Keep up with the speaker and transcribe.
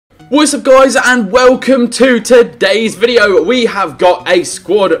What's up guys, and welcome to today's video. We have got a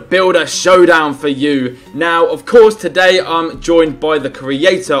squad builder showdown for you. Now, of course, today I'm joined by the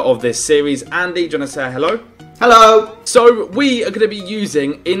creator of this series. Andy, do you want to say hello? Hello! So, we are going to be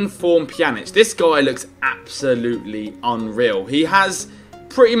using INFORM Pjanic. This guy looks absolutely unreal. He has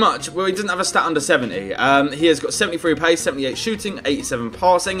pretty much, well, he doesn't have a stat under 70. He has got 73 pace, 78 shooting, 87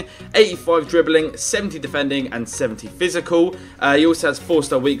 passing, 85 dribbling, 70 defending, and 70 physical. He also has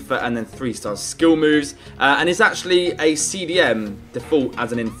 4-star weak foot and then 3-star skill moves. And is actually a CDM default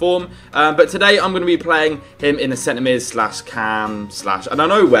as an Inform. But today I'm going to be playing him in a centre mid / cam / I don't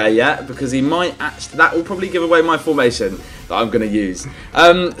know where yet, because he might actually, that will probably give away my formation that I'm going to use.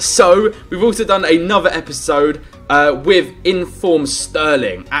 So we've also done another episode with INFORM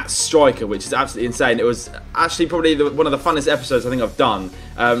Sterling at striker, which is absolutely insane. It was actually probably one of the funnest episodes I think I've done.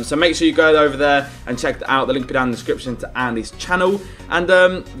 So make sure you go over there and check that out. The link will be down in the description to Andy's channel.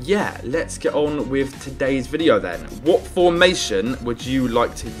 And yeah, let's get on with today's video then. What formation would you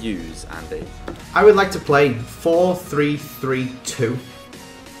like to use, Andy? I would like to play 4-3-3-2.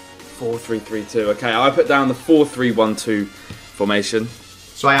 4-3-3-2. Okay, I put down the 4-3-1-2 formation.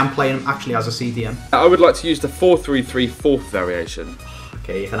 So I am playing him actually as a CDM. I would like to use the 4-3-3 fourth variation.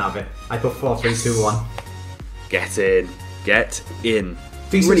 Okay, you can have it. I put 4-3-2-1. Get in. Get in.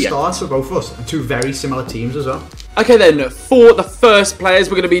 Decent Brilliant. starts for both of us, and two very similar teams as well. Okay then, for the first players,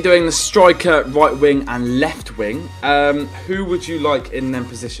 we're going to be doing the striker, right wing and left wing. Who would you like in them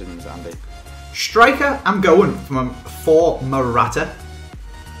positions, Andy? Striker, I'm going for Morata.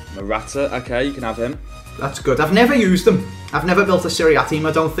 Morata, okay, you can have him. That's good. I've never used him. I've never built a Serie A team,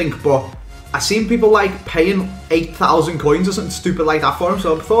 I don't think, but I've seen people like paying 8,000 coins or something stupid like that for him,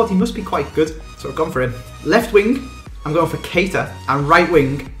 so I thought he must be quite good. So I've gone for him. Left wing, I'm going for Keita, and right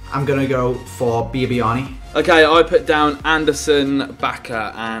wing, I'm going to go for Biabiani. Okay, I put down Anderson,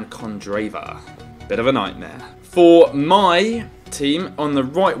 Baka and Kondrava. Bit of a nightmare. For my team, on the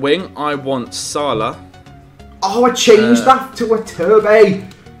right wing, I want Salah. Oh, I changed that to a Turbo.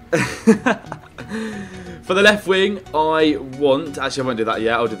 For the left wing, I want... Actually, I won't do that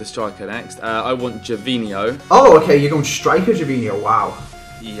yet. I'll do the striker next. I want Gervinho. Oh, okay. You're going striker, Gervinho. Wow.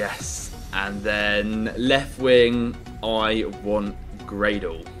 Yes. And then left wing, I want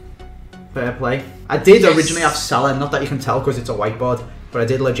Gradle. Fair play. I did originally have Salah. Not that you can tell because it's a whiteboard. But I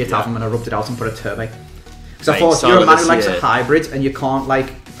did legit have him and I rubbed it out and put a Turbo. Because I thought you're a man who likes a hybrid and you can't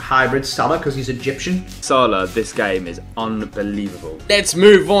like hybrid Salah because he's Egyptian. Salah, this game is unbelievable. Let's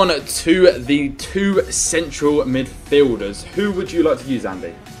move on to the two central midfielders. Who would you like to use,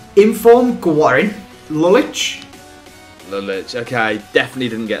 Andy? INFORM Guarin, Lulic. Lulic, okay, definitely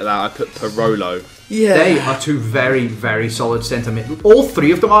didn't get that. I put Parolo. Yeah. They are two very, very solid centre mid. All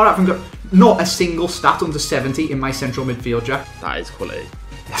three of them are. I haven't got not a single stat under 70 in my central midfield, Jack. That is quality.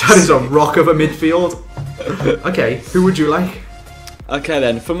 That is a rock of a midfield. Okay, who would you like? Okay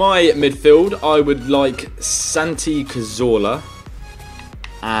then, for my midfield, I would like Santi Cazorla,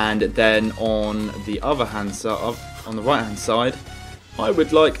 and then on the other hand side, on the right hand side, I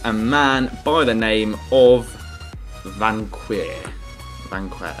would like a man by the name of Vanquer.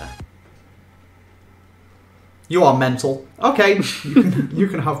 You are mental. Okay, you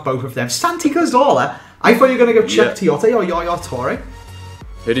can have both of them. Santi Cazorla. I thought you were going to go Chep Tiote or Yaya Toure.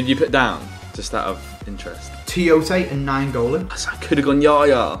 Who did you put down? Just out of interest. Tiote and 9 Golan. So I could have gone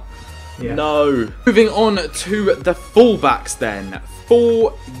Yaya. Yeah. No. Moving on to the fullbacks then.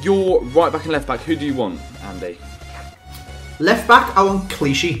 For your right back and left back, who do you want, Andy? Left back, I want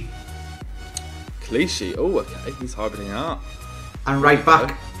Clichy. Clichy. Oh, okay. He's hybriding out. And right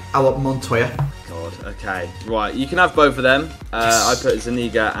back, I want Montoya. God, okay. Right, you can have both of them. I put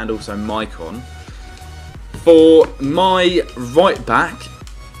Zuniga and also Maicon. For my right back,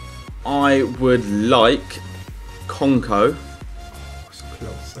 I would like Konko. Oh, so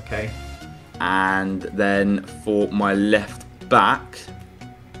close, okay. And then for my left back,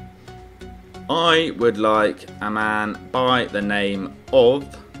 I would like a man by the name of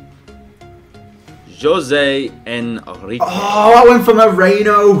Jose Enrique. Oh, I went for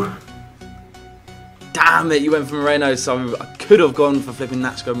Moreno. Damn it, you went for Moreno, so I could have gone for flipping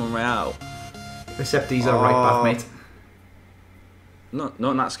Nacho Monreal. Except he's a right back, mate. Not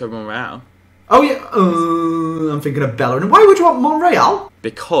Nacho Monreal. Oh yeah, I'm thinking of Bellerin. Why would you want Monreal?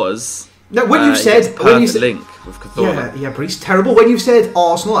 Because no, when you said link with Cazorla. Yeah, but he's terrible. When you said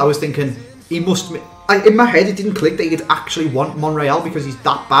Arsenal, I was thinking he must. In my head, it didn't click that he'd actually want Monreal because he's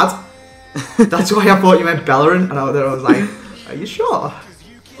that bad. That's why I thought you meant Bellerin, and I was like, "Are you sure?"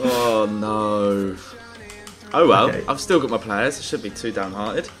 Oh no. Oh well, okay. I've still got my players. I shouldn't be too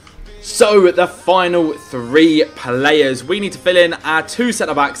downhearted. So, the final 3 players. We need to fill in our 2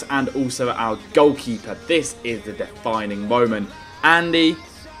 centre-backs and also our goalkeeper. This is the defining moment. Andy,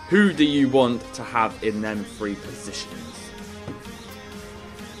 who do you want to have in them 3 positions?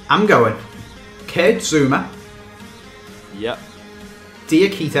 I'm going Kurt Zuma. Yep.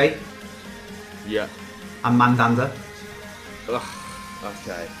 Diakite. Yep. And Mandanda. Ugh,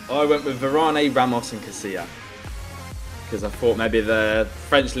 okay. I went with Varane, Ramos and Casilla. Because I thought maybe the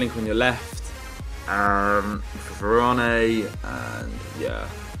French link on your left. For Varane and yeah.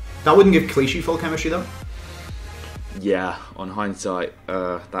 That wouldn't give Clichy full chemistry though. Yeah, on hindsight,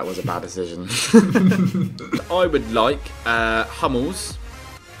 that was a bad decision. I would like Hummels.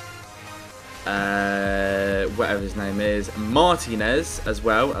 Whatever his name is, Martinez as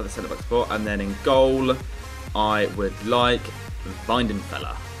well at the centre back spot, and then in goal, I would like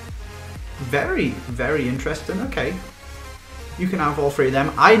Weidenfeller. Very, very interesting. Okay, you can have all 3 of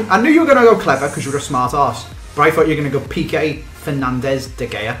them. I knew you were going to go clever because you were a smart ass, but I thought you were going to go Piqué, Fernandez, De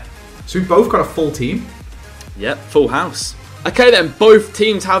Gea. So we've both got a full team. Yep, full house. Okay then, both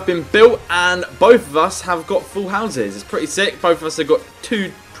teams have been built and both of us have got full houses. It's pretty sick. Both of us have got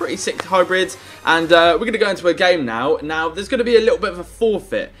 2 pretty sick hybrids, and we're going to go into a game now. Now, there's going to be a little bit of a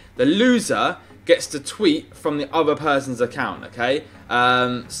forfeit. The loser gets to tweet from the other person's account, okay?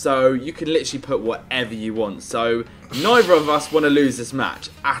 So you can literally put whatever you want. So neither of us want to lose this match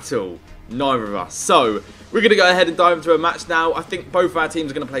at all. Neither of us. So we're going to go ahead and dive into a match now. I think both of our teams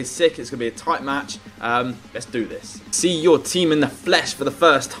are going to play sick. It's going to be a tight match. Let's do this. See your team in the flesh for the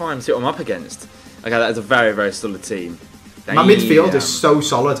first time. See what I'm up against. Okay, that is a very, very solid team. Damn. My midfield is so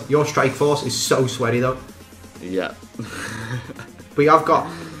solid. Your strike force is so sweaty though. Yeah. But I've got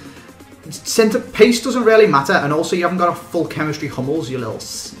centre pace doesn't really matter, and also you haven't got a full chemistry Hummels, you little.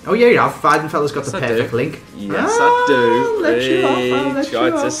 Oh yeah, you have. Weidenfeller's got the perfect link. Yes, I do. Let you off. Let tried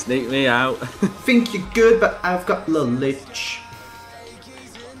you to off. sneak me out. Think you're good, but I've got Lulich.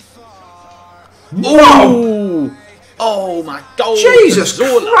 Whoa! Oh my God! Jesus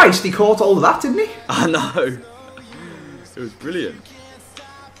Christ, he caught all of that, didn't he? I know. It was brilliant.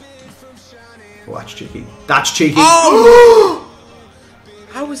 Oh, that's cheeky. That's cheeky. Oh!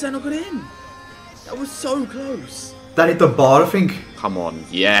 How was that not got in? That was so close. That hit the bar, I think. Come on,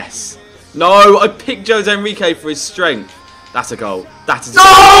 yes. No, I picked Jose Enrique for his strength. That's a goal. That is a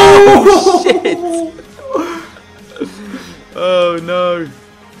No! goal. Shit. Oh no.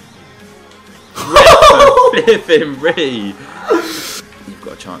 Flipping Ree. You've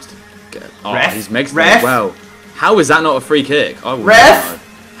got a chance to get. Oh, Ref, he's Meg's ref. well. How is that not a free kick? I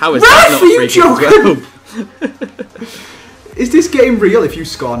Ref! How is Ref, that not are a you free kick as well? Is this game real? If you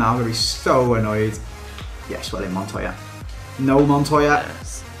score now, I'm going to be so annoyed. Yes, well in Montoya. No Montoya.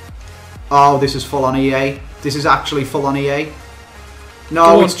 Yes. Oh, this is full on EA. This is actually full on EA.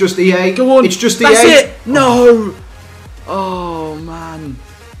 No, it's just EA. Go on. It's just EA. That's it. No. Oh, man.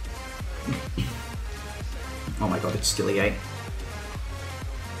 Oh my god, it's still EA.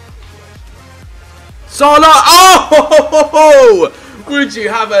 Salah! Oh! Would you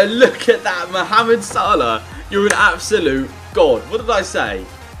have a look at that, Mohamed Salah? You're an absolute god. What did I say?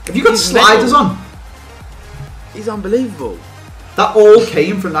 Have you got sliders on? He's unbelievable. That all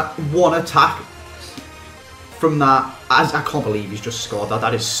came from that one attack. From that, I can't believe he's just scored that.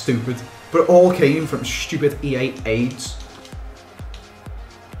 That is stupid. But it all came from stupid EA aids.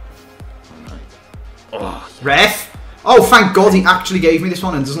 Oh, Ref! Oh, thank God he actually gave me this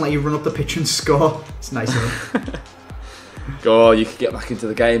one and doesn't let you run up the pitch and score. It's nice of him. God, you could get back into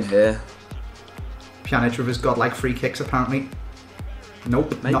the game here. Pjanic with his godlike free kicks, apparently.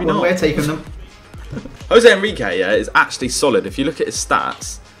 Nope, Maybe not not. when we're taking them. Jose Enrique, yeah, is actually solid. If you look at his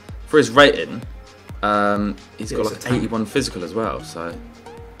stats, for his rating, he's got like 81 physical as well, so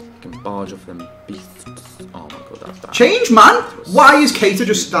you can barge off them beasts. Oh my God, that's bad. Change, man! Why is Keita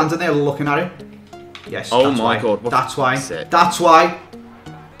just standing there looking at it? Yes, Oh that's my why. God, what That's why. sick. That's why.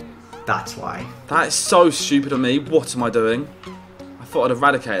 That's why. That is so stupid of me. What am I doing? I thought I'd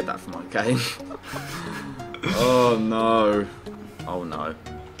eradicated that from my game. Oh no. Oh no.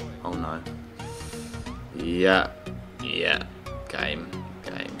 Oh no. Yeah. Yeah. Game.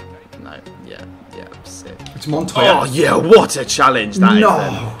 No. Yeah. Sick. It's Montoya. Oh yeah, what a challenge that is No.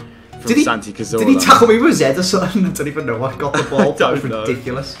 then. From Santi Cazorla. Did he tackle me with his head or something? I don't even know. I got the ball. That was don't know.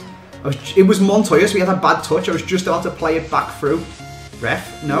 ridiculous. It was Montoya, so he had a bad touch. I was just about to play it back through.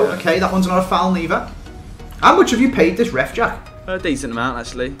 Ref? No. Yeah. Okay, that one's not a foul neither. How much have you paid this ref, Jack? A decent amount,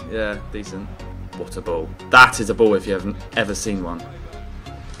 actually. Yeah, decent. What a ball. That is a ball if you haven't ever seen one.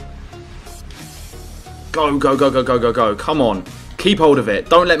 Go. Come on. Keep hold of it.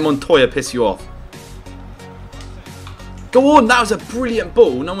 Don't let Montoya piss you off. Go on, that was a brilliant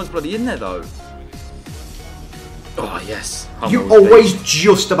ball. No one's bloody in there, though. Oh, yes. You always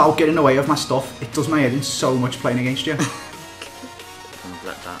just about getting away with my stuff. It does my head in so much playing against you.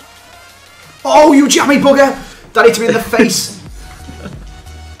 That. Oh, you jammy bugger! That hit me in the face.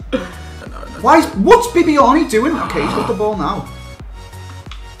 No. What's Bibiani doing? Okay, he's got the ball now.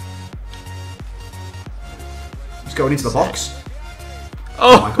 He's going into the box.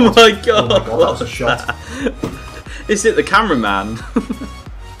 Oh my god. Oh my god, that was a shot. It's hit the cameraman.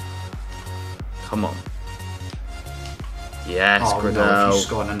 Come on. Yes, oh,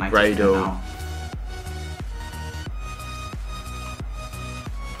 Gradel. No, Radel.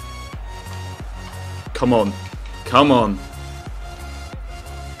 Come on. Come on.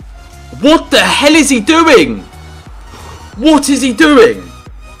 What the hell is he doing? What is he doing?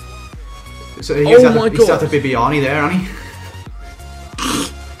 So he's had a Bibiani there, hasn't he?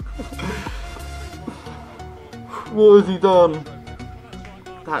 What has he done?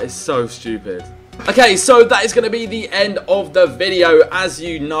 That is so stupid. Okay, so that is going to be the end of the video. As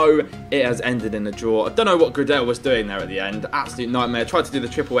you know, it has ended in a draw. I don't know what Gradel was doing there at the end. Absolute nightmare. Tried to do the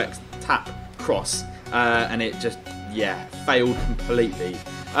triple X tap cross, and it just, yeah, failed completely.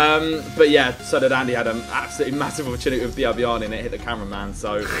 But yeah, so did Andy. Had an absolutely massive opportunity with Bibiani and it hit the cameraman.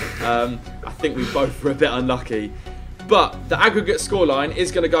 So I think we both were a bit unlucky. But the aggregate scoreline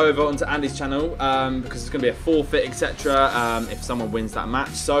is going to go over onto Andy's channel because it's going to be a forfeit, etc. If someone wins that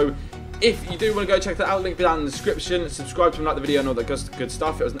match. So if you do want to go check that out, link down in the description. Subscribe to him, like the video, and all that good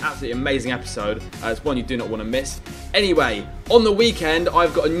stuff. It was an absolutely amazing episode. It's one you do not want to miss. Anyway, on the weekend,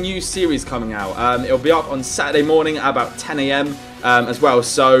 I've got a new series coming out. It'll be up on Saturday morning at about 10 AM as well.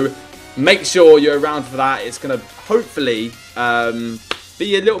 So make sure you're around for that. It's going to hopefully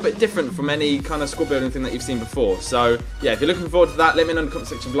be a little bit different from any kind of squad building thing that you've seen before. So yeah, if you're looking forward to that, let me know in the comment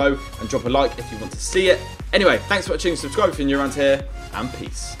section below and drop a like if you want to see it. Anyway, thanks for watching. Subscribe if you're new around here, and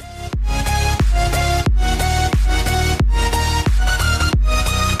peace.